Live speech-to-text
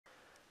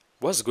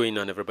What's going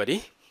on,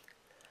 everybody?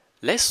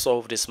 Let's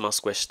solve this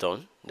math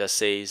question that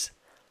says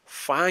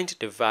find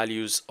the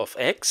values of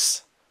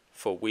x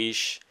for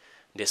which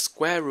the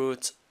square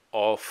root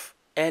of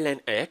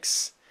ln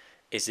x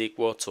is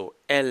equal to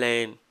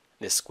ln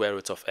the square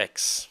root of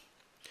x.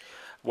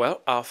 Well,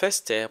 our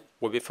first step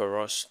will be for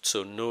us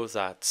to know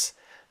that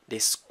the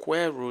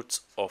square root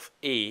of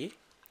a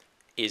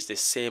is the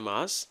same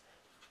as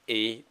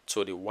a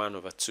to the 1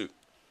 over 2.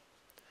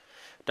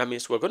 That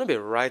means we're going to be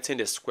writing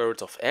the square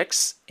root of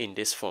x in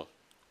this form.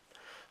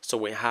 So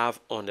we have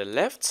on the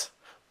left,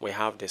 we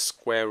have the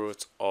square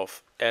root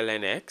of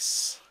ln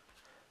x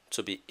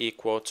to be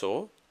equal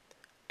to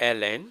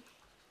ln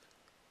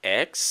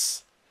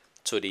x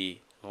to the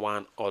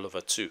 1 all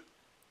over 2.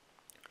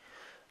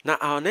 Now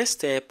our next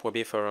step will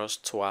be for us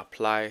to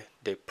apply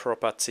the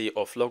property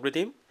of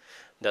logarithm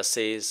that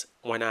says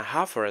when I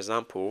have, for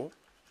example,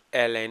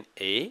 ln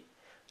a,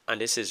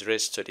 and this is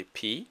raised to the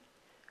p,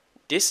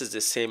 this is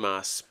the same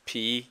as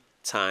p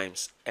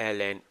times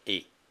ln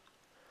a.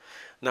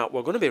 Now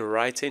we're going to be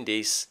writing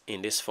this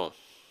in this form.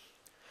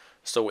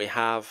 So we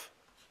have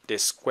the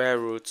square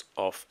root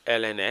of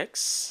ln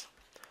x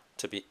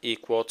to be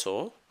equal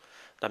to,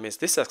 that means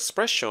this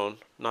expression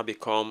now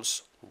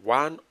becomes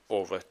 1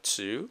 over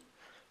 2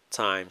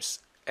 times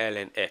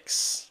ln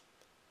x.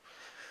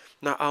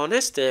 Now our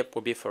next step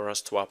will be for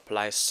us to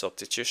apply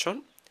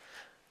substitution.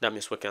 That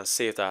means we can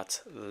say that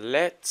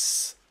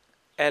let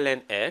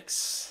ln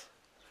x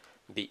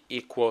be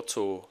equal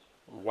to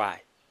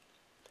y.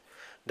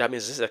 That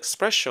means this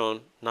expression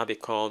now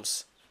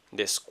becomes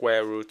the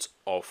square root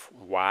of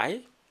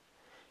y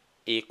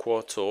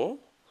equal to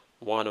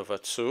 1 over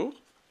 2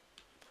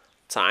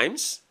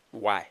 times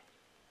y.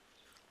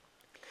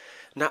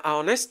 Now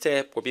our next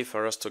step will be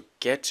for us to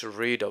get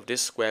rid of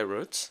this square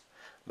root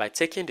by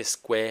taking the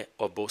square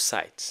of both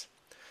sides.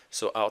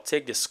 So I'll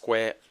take the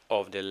square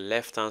of the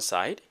left hand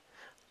side.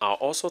 I'll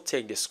also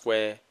take the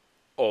square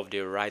of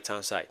the right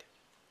hand side.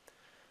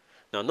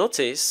 Now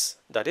notice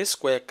that this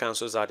square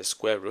cancels out the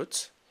square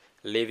root,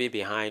 leaving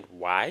behind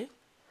y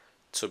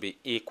to be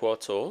equal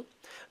to,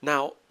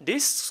 now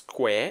this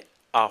square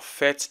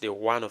affects the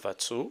 1 over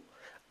 2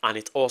 and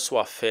it also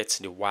affects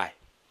the y.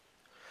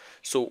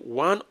 So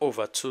 1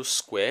 over 2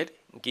 squared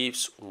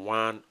gives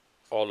 1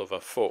 all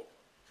over 4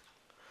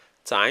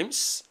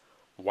 times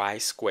y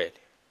squared.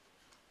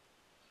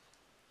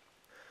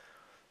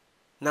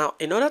 Now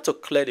in order to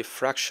clear the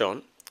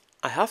fraction,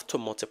 I have to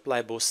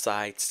multiply both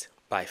sides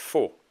by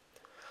 4.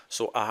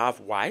 So I have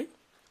y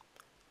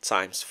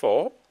times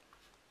 4.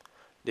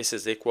 This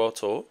is equal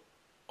to,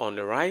 on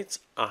the right,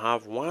 I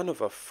have 1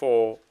 over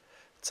 4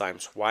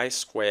 times y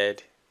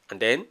squared and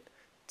then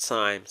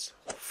times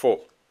 4.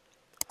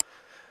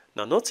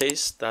 Now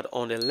notice that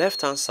on the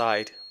left hand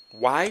side,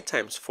 y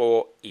times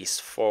 4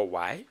 is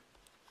 4y.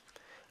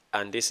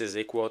 And this is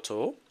equal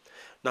to,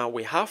 now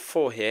we have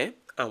 4 here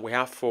and we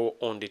have 4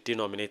 on the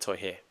denominator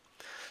here.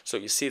 So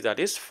you see that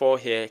this 4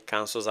 here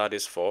cancels out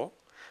this 4,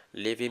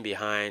 leaving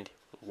behind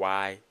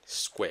y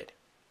squared.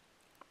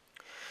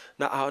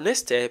 Now our next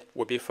step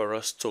will be for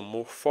us to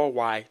move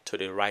 4y to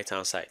the right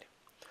hand side.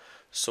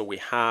 So we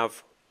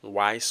have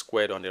y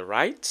squared on the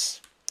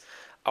right,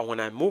 and when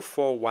I move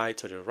 4y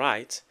to the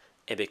right,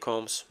 it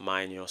becomes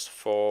minus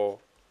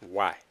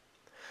 4y.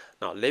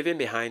 Now leaving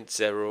behind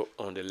 0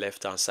 on the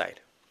left hand side.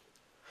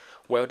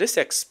 Well, this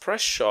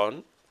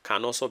expression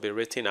can also be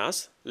written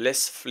as,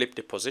 let's flip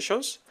the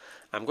positions.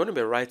 I'm going to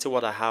be writing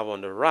what I have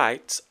on the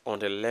right on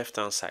the left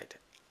hand side.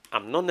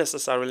 I'm not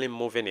necessarily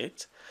moving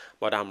it,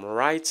 but I'm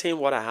writing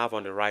what I have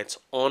on the right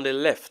on the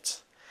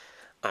left.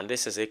 And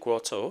this is equal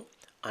to,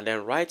 and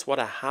then write what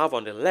I have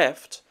on the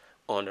left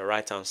on the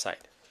right hand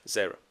side,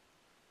 0.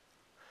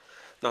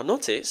 Now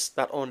notice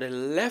that on the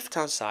left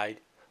hand side,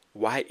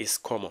 y is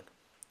common.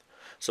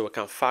 So we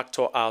can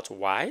factor out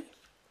y,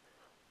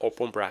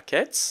 open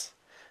brackets.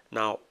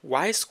 Now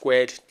y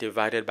squared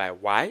divided by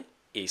y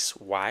is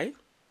y,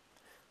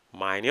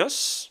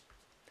 minus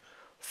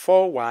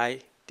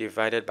 4y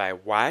divided by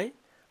y,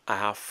 I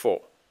have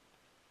 4.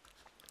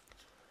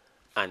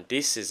 And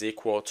this is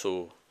equal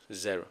to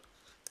 0.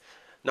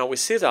 Now we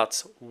see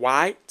that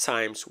y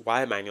times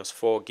y minus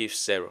 4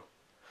 gives 0.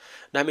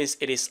 That means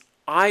it is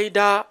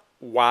either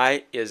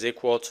y is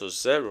equal to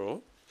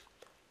 0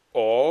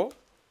 or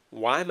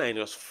y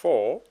minus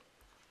 4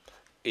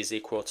 is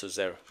equal to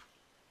 0.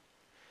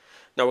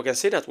 Now we can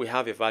see that we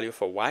have a value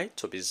for y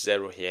to be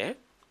 0 here.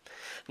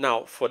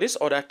 Now for this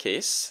other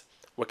case,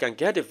 we can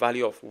get the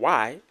value of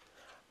y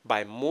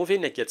by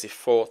moving negative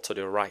 4 to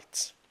the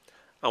right.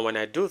 And when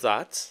I do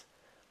that,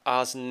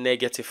 as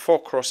negative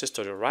 4 crosses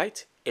to the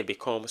right, it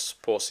becomes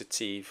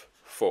positive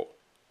 4.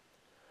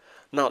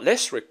 Now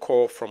let's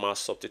recall from our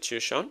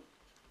substitution.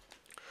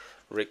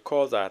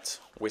 Recall that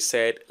we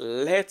said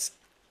let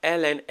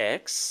ln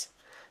x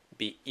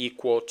be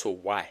equal to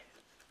y.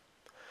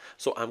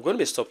 So I'm going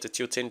to be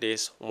substituting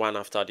this one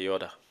after the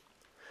other.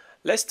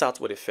 Let's start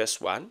with the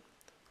first one.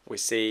 We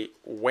say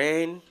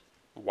when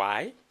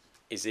y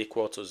is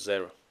equal to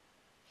 0.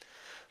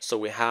 So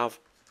we have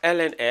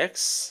ln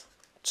x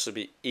to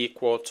be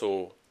equal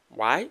to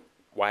y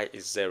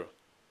is 0.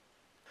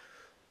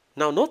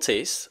 Now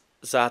notice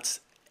that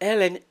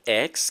ln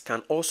x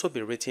can also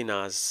be written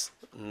as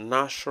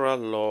natural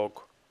log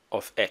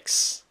of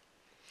x,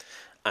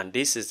 and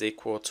this is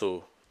equal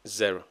to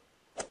 0.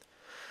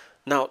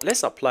 Now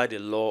let's apply the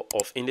law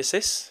of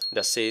indices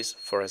that says,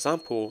 for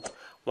example,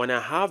 when I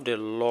have the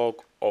log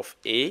of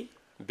a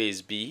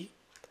base b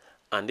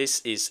and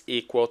this is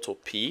equal to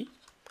p,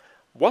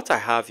 what I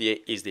have here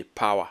is the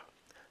power.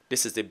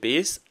 This is the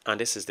base and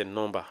this is the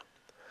number.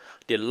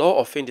 The law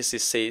of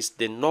indices says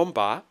the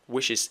number,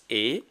 which is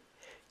a,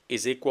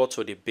 is equal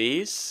to the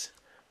base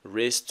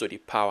raised to the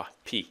power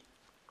p.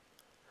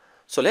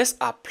 So let's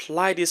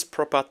apply this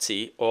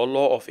property or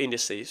law of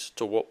indices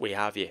to what we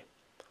have here.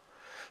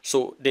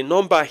 So the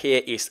number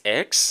here is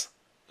x.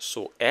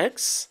 So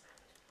x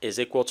is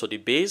equal to the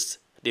base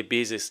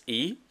is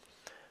e,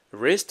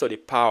 raised to the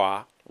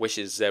power, which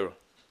is 0.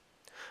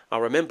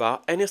 And remember,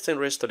 anything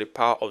raised to the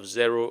power of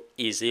 0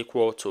 is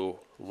equal to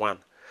 1.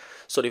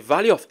 So the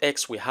value of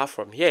x we have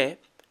from here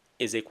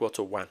is equal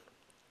to 1.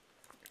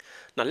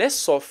 Now let's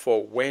solve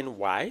for when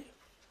y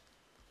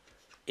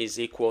is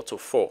equal to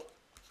 4.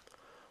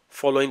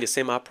 Following the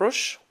same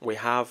approach, we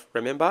have,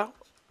 remember,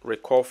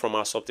 recall from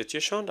our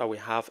substitution that we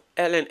have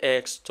ln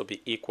x to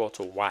be equal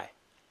to y.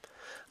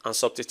 And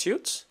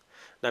substitute,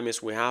 that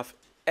means we have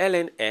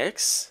ln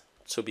x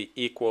to be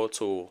equal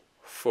to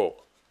 4.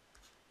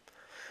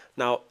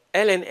 Now,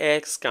 ln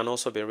x can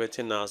also be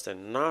written as the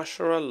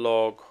natural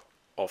log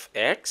of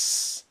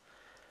x,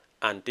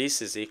 and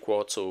this is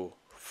equal to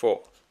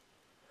 4.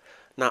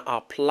 Now,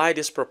 apply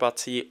this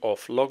property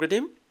of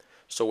logarithm.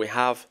 So we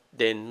have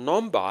the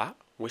number,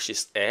 which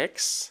is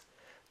x,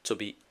 to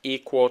be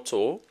equal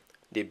to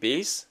the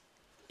base,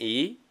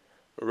 e,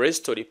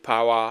 raised to the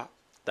power,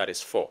 that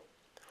is 4.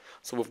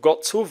 So we've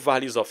got two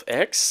values of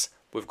x.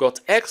 We've got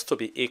x to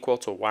be equal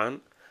to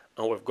 1,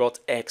 and we've got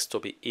x to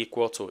be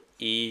equal to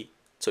e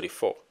to the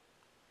 4.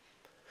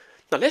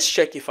 Now let's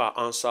check if our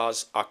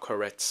answers are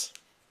correct.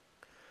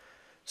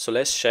 So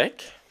let's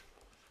check.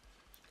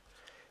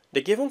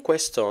 The given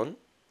question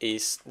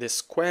is the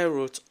square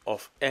root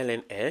of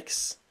ln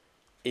x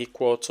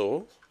equal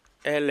to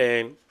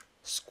ln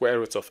square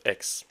root of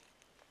x.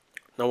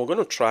 Now we're going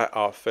to try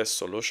our first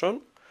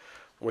solution,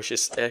 which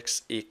is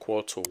x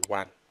equal to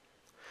 1.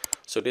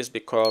 So this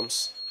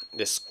becomes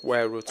the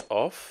square root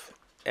of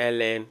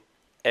ln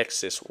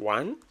x is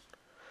 1,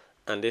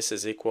 and this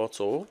is equal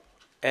to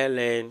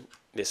ln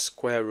the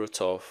square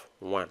root of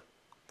 1.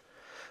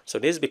 So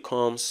this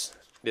becomes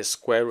the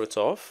square root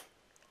of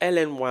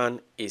ln 1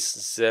 is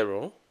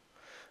 0.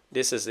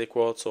 This is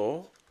equal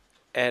to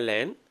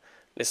ln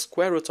the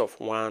square root of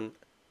 1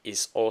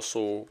 is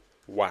also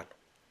 1.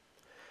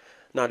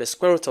 Now the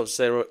square root of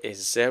 0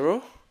 is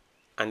 0,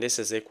 and this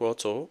is equal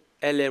to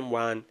ln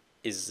 1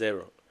 is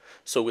 0.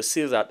 So we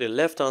see that the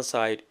left hand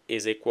side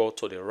is equal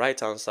to the right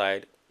hand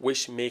side,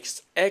 which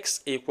makes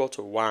x equal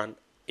to 1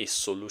 a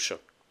solution.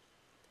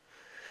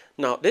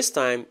 Now this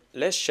time,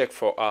 let's check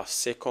for our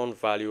second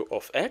value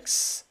of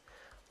x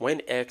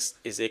when x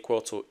is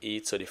equal to e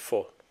to the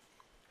 4.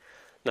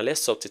 Now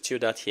let's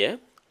substitute that here.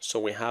 So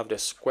we have the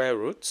square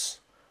root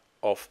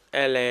of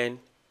ln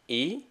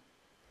e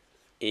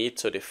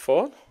to the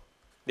 4.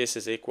 This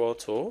is equal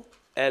to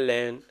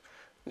ln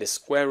the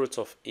square root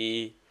of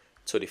e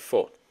to the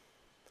 4.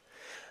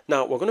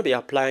 Now we're going to be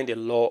applying the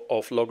law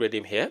of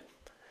logarithm here.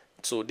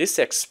 So this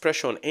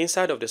expression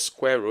inside of the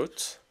square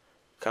root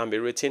can be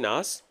written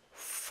as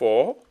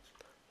 4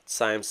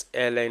 times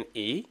ln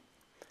e,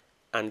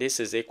 and this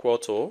is equal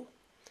to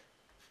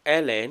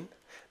ln.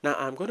 Now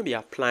I'm going to be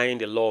applying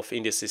the law of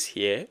indices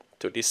here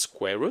to this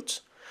square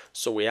root.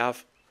 So we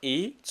have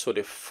e to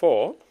the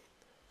 4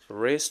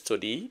 raised to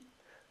the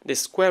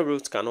square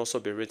root can also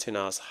be written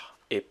as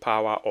a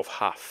power of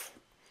half.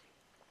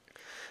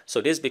 So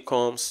this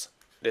becomes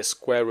the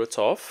square root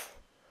of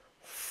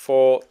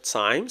 4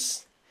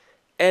 times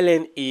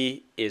ln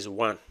e is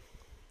 1.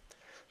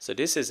 So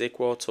this is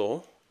equal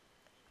to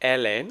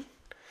ln.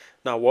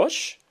 Now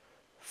watch.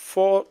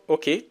 4,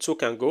 okay, 2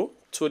 can go.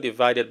 2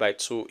 divided by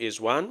 2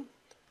 is 1.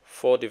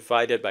 4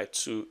 divided by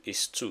 2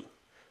 is 2.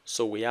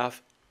 So we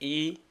have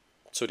e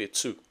to the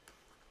 2.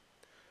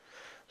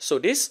 So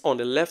this on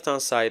the left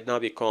hand side now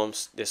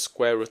becomes the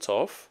square root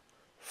of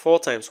 4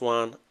 times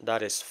 1,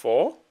 that is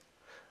 4.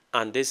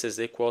 And this is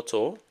equal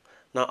to,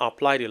 now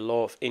apply the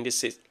law of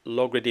indices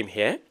logarithm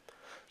here.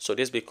 So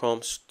this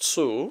becomes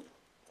 2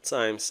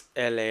 times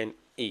ln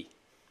e.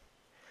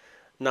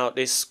 Now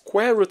the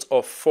square root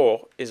of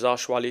 4 is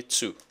actually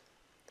 2.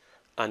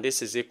 And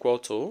this is equal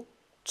to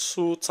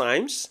 2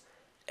 times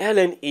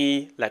ln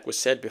e, like we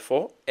said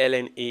before,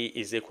 ln e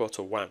is equal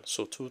to 1.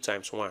 So 2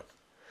 times 1.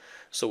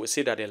 So we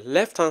see that the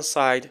left hand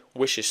side,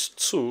 which is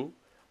 2,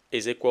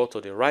 is equal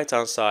to the right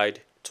hand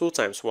side, 2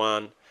 times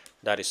 1,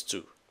 that is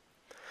 2.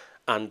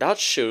 And that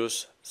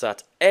shows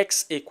that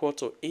x equal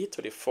to e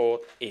to the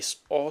 4th is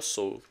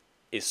also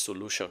a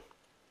solution.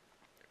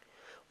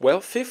 Well,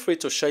 feel free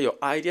to share your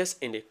ideas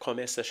in the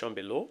comment section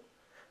below.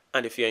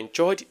 And if you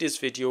enjoyed this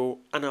video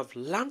and have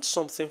learned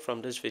something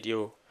from this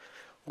video,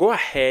 Go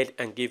ahead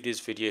and give this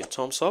video a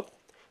thumbs up.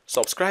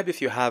 Subscribe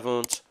if you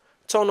haven't.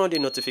 Turn on the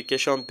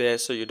notification bell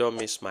so you don't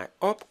miss my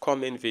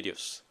upcoming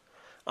videos.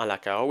 And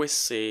like I always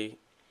say,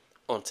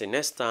 until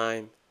next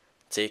time,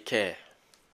 take care.